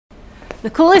The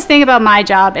coolest thing about my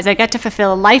job is I get to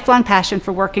fulfill a lifelong passion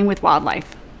for working with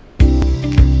wildlife.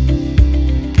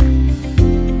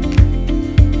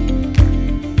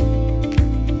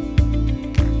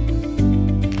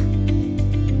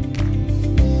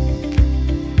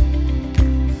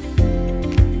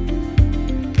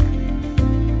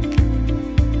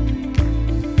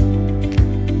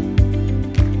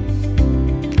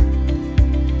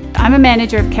 I'm a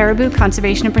manager of caribou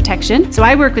conservation and protection, so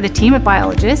I work with a team of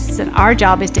biologists, and our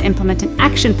job is to implement an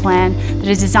action plan that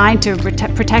is designed to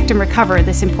protect and recover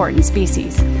this important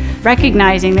species.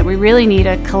 Recognizing that we really need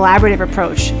a collaborative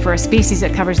approach for a species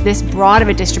that covers this broad of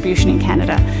a distribution in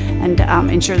Canada and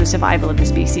ensure the survival of the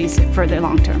species for the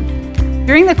long term.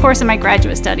 During the course of my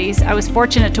graduate studies, I was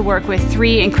fortunate to work with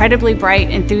 3 incredibly bright,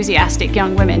 enthusiastic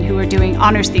young women who were doing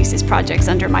honors thesis projects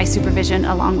under my supervision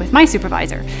along with my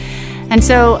supervisor. And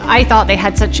so I thought they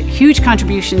had such huge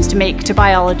contributions to make to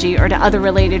biology or to other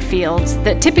related fields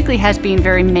that typically has been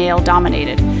very male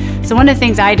dominated. So one of the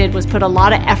things I did was put a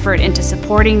lot of effort into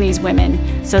supporting these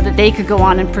women so that they could go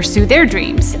on and pursue their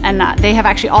dreams. And they have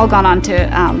actually all gone on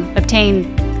to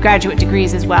obtain graduate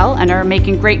degrees as well and are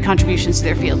making great contributions to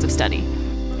their fields of study.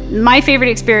 My favorite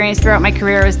experience throughout my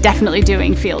career was definitely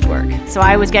doing field work. So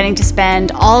I was getting to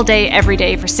spend all day, every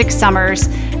day for 6 summers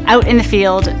out in the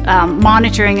field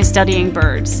monitoring and studying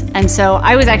birds. And so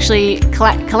I was actually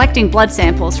collecting blood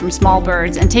samples from small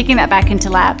birds and taking that back into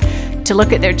lab to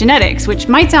look at their genetics, which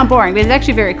might sound boring, but it's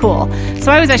actually very cool. So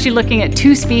I was actually looking at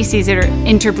 2 species that are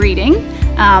interbreeding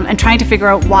and trying to figure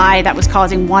out why that was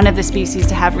causing one of the species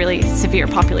to have really severe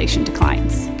population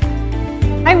declines.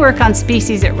 I work on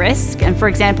species at risk, and for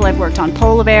example, I've worked on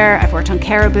polar bear, I've worked on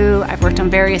caribou, I've worked on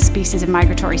various species of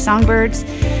migratory songbirds.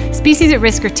 Species at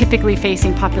risk are typically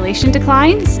facing population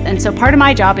declines, and so part of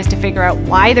my job is to figure out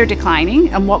why they're declining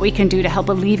and what we can do to help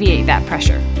alleviate that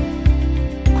pressure.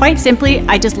 Quite simply,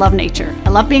 I just love nature. I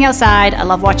love being outside, I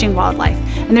love watching wildlife.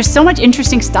 And there's so much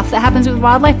interesting stuff that happens with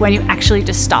wildlife when you actually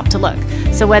just stop to look.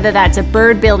 So whether that's a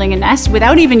bird building a nest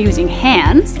without even using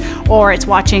hands, or it's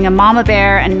watching a mama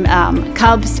bear and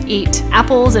cubs eat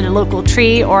apples in a local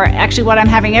tree, or actually what I'm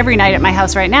having every night at my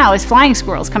house right now is flying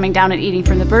squirrels coming down and eating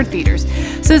from the bird feeders.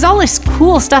 So there's all this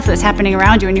cool stuff that's happening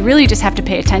around you, and you really just have to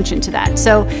pay attention to that.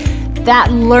 So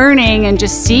that learning and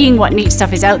just seeing what neat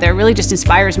stuff is out there really just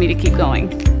inspires me to keep going.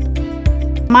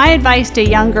 My advice to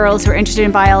young girls who are interested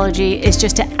in biology is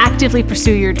just to actively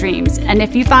pursue your dreams. And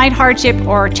if you find hardship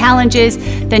or challenges,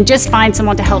 then just find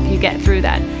someone to help you get through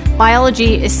that.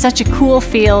 Biology is such a cool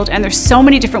field, and there's so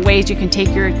many different ways you can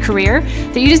take your career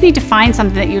that you just need to find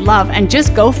something that you love and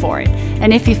just go for it.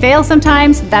 And if you fail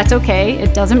sometimes, that's okay.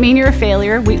 It doesn't mean you're a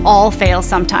failure. We all fail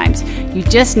sometimes. You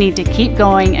just need to keep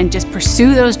going and just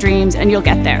pursue those dreams, and you'll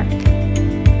get there.